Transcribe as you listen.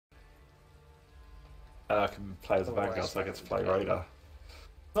And I can play as a Vanguard, so I get to play Raider.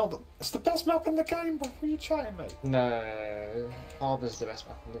 No, it's the best map in the game. What are you chatting, mate? No, Harbour's the best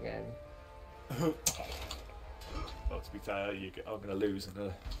map in the game. Well, to be fair, I'm going to lose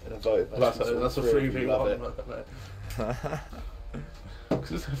in a vote. That's a free v love it.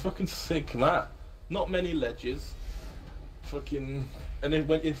 Because it's a fucking sick map. Not many ledges. Fucking, and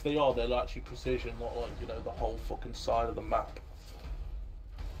if they are, they're actually precision, not like, you know, the whole fucking side of the map.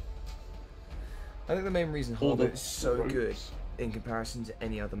 I think the main reason Harbour is so routes. good in comparison to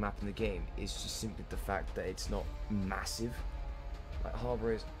any other map in the game is just simply the fact that it's not massive. Like,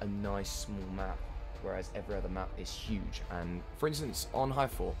 Harbour is a nice small map, whereas every other map is huge. And for instance, on High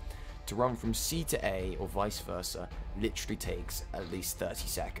 4, to run from C to A or vice versa literally takes at least 30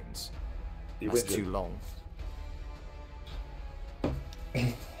 seconds. That's too long.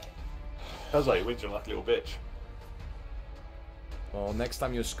 Sounds like you whinging like a little bitch. Well, next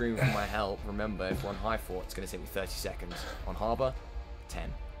time you're screaming for my help, remember, if we're on High 4, it's going to take me 30 seconds. On Harbour,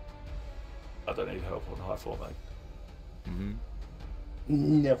 10. I don't need help on High 4, mate.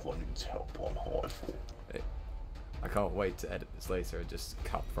 Never needs help on High 4. I can't wait to edit this later and just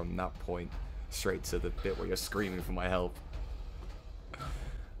cut from that point straight to the bit where you're screaming for my help.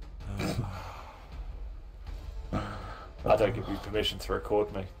 I don't give you permission to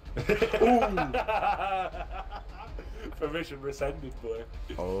record me. Permission rescinded, boy.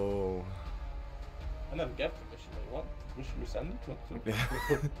 Oh. I never get permission, mate. What? Permission rescinded?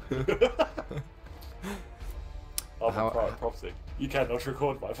 I'm How- a private property. You cannot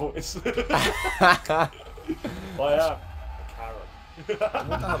record my voice. I am a Karen. I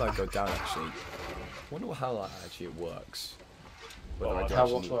wonder how that go down actually. I wonder how that actually works. Whether I do How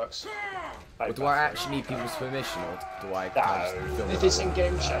actually what need- works? Or do I actually need people's permission, or do I kind of just film If it? it's in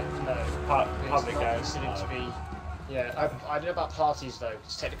game chat, no. Public It's not game, considered to be. Yeah, I don't know about parties though,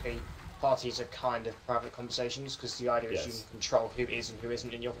 because technically parties are kind of private conversations, because the idea is you Yes. can control who is and who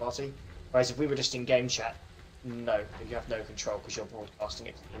isn't in your party. Whereas if we were just in game chat, no, you have no control because you're broadcasting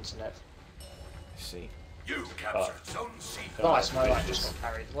it to the internet. I see. You captured Zone C. Nice, my life just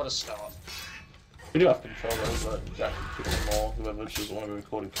got carried. What a start. We do have control over Jack and Chicken more. Whoever doesn't want to be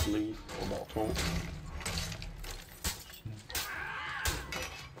recorded can leave or not at all.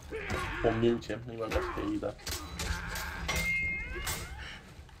 Or mute him, he won't have to hear either.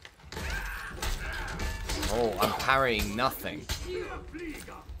 Oh, I'm parrying nothing.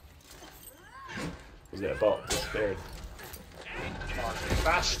 Was it a bot? Disappeared.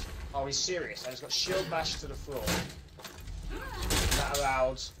 Bashed. Oh, he's serious. I just got shield bashed to the floor. That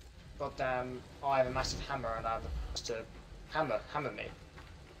allowed. Goddamn. I have a massive hammer and I have to hammer me.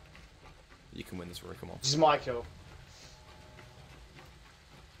 You can win this, Rory, come on. This is my kill.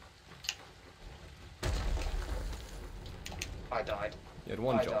 I died. You had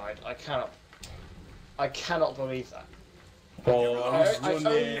one I job. died. I cannot believe that. Oh, I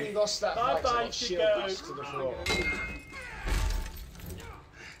only lost that fight 'cause I got shield Chico. bashed to the floor.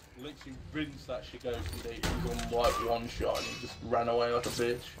 Literally rinsed that Shigoki that he was on like one shot and he just ran away like a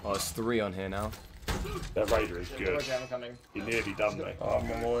bitch. Oh, it's 3 on here now. That Raider is good. George, I'm coming. He nearly done me. Oh,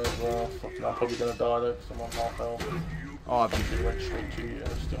 I'm on my way as well. Fucking, I'm probably gonna die though because I'm on half health. Oh, I've been... He went straight to you. I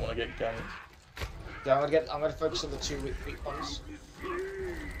just didn't want to get ganked. Yeah, I'm gonna focus on the two weak ones.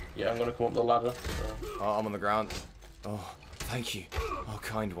 Yeah, I'm gonna come up the ladder. So. Oh, I'm on the ground. Oh, thank you. Oh,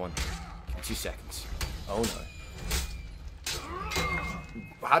 kind one. 2 seconds. Oh no.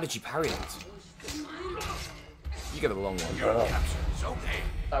 How did you parry that? You get the long one. You captured Zone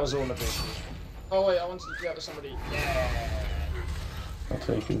A. That was all in the vision. Oh wait, I wanted to do that with somebody. Yeah. I'll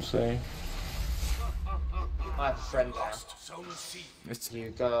take him safe. I have a friend now. Lost Zone C. It's... You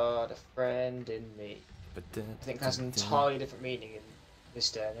got a friend in me. I think that's an entirely different meaning in this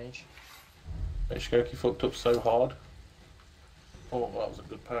day and age. Shigoki fucked up so hard. Oh, that was a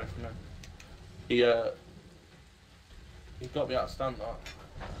good parry from him. He got me out of stand that,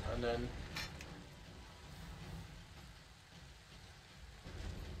 and then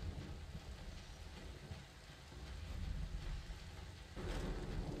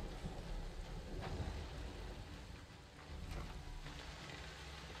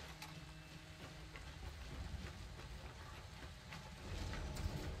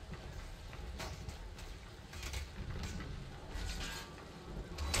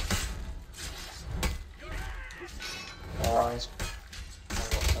Alright. I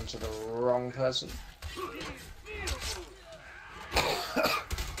got onto the wrong person.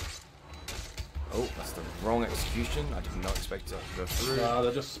 Oh, that's the wrong execution. I did not expect to go through. nah,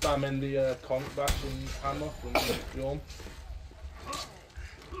 they're just spamming the conk bash and hammer from Bjorn.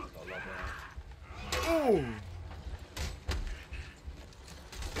 Oh.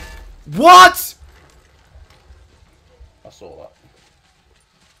 saw that.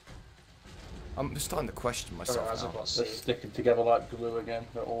 I'm starting to question myself Sorry, as now. I've got They're C. sticking together like glue again.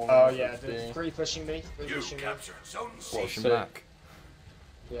 They're all. Oh yeah, the being- 3 pushing me. 3 You pushing me. captured Zone C. What? Pushing Sick. back.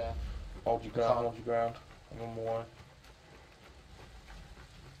 Yeah. Hold your ground. Hold your ground. I'm on my way.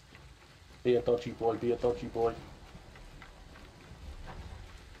 Be a dodgy boy. Be a dodgy boy.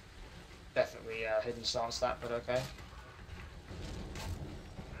 Definitely hidden stance that, but okay.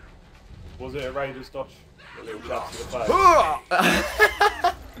 Was it a Raiders dodge? A little jab to the face.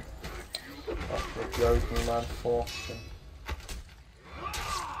 That's the joking man for.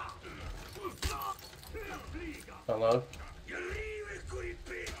 Hello.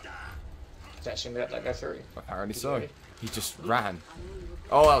 Potentially let that go through. Apparently so. He just ran.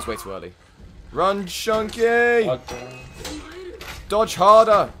 Oh, that was way too early. Run, Chunky! Dodge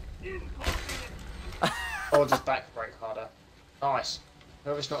harder! Or just back break harder. Nice.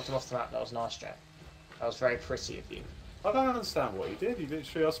 Whoever's knocked him off the map, that was nice, Jack. That was very pretty of you. I don't understand what he did. He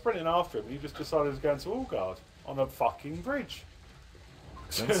literally, I was sprinting after him and he just decided to go into all guard on a fucking bridge.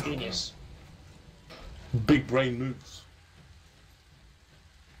 Genius. Big brain moves.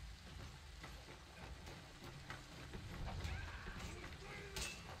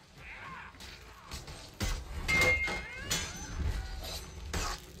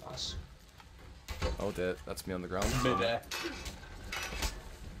 Nice. Oh dear, that's me on the ground. Mid-air.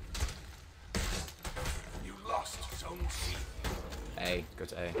 You lost Zone C. A, go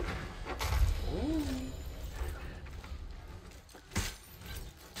to A.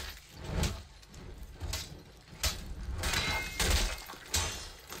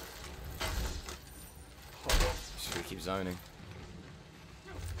 Just gonna keep zoning.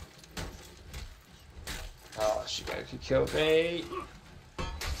 Oh, Shigoku killed me.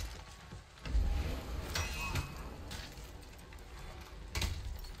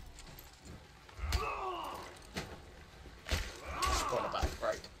 What a back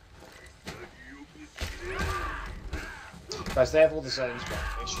break. Guys, they have all the zones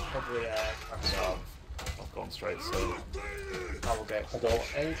back. They should probably practice on. I've gone straight, so. I will go for dodge.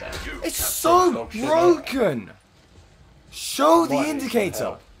 anything. It's so broken! Show the Might need some indicator!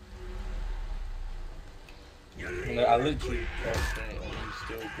 help. I literally pressed it and you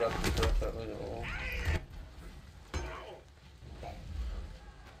still grabbed it perfectly at all.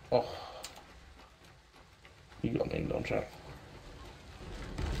 Oh. You got me on Jack.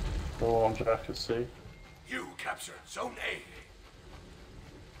 Go on, Jack, let's see. You captured Zone A.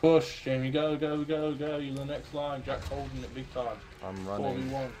 Push, Jamie, go, go, go, go. You're the next line. Jack's holding it big time. I'm running.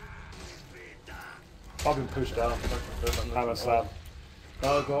 4v1. I've been pushed down. Hammer slam.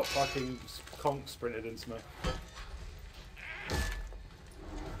 No, I got fucking conk sprinted into me.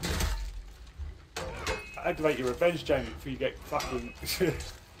 Activate your revenge, Jamie, before you get fucking.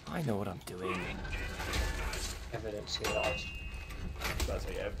 I know what I'm doing. Evidence here, guys. That's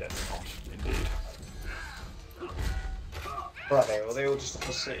a evident not, indeed. Right, well, they all just have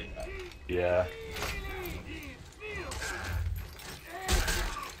to see. Yeah.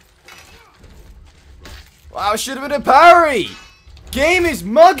 Wow, should have been a parry! Game is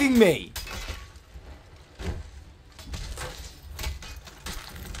mugging me!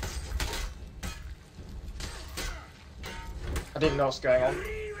 I didn't know what's going on.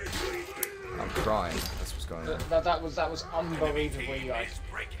 I'm crying. That's what's going on. That was unbelievably like Is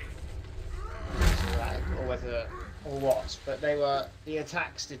breaking. lag, or whether or what, but the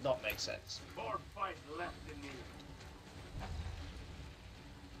attacks did not make sense. More fight left in you.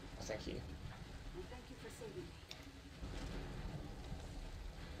 Thank you. Thank you for saving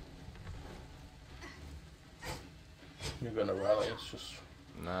me. You're gonna rally, it's just.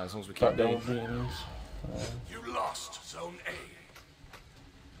 Nah, as long as we Back keep down going. dreams. You lost Zone A.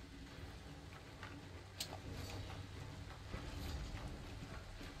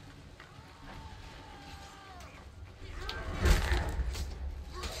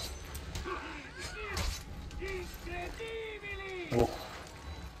 Oh,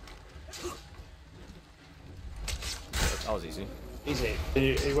 That was easy. Easy.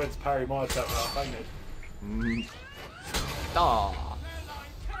 He went to parry my attack and I fainted. Ah.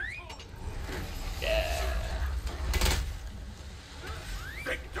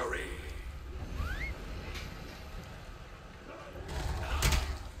 Victory.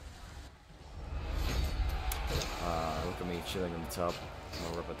 Look at me chilling in the tub.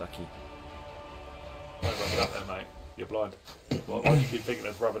 I'm a rubber ducky. Don't rub it up there, mate. You're blind. Why do you keep thinking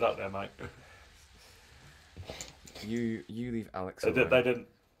there's rubbered up there, mate? You leave Alex They alone. didn't.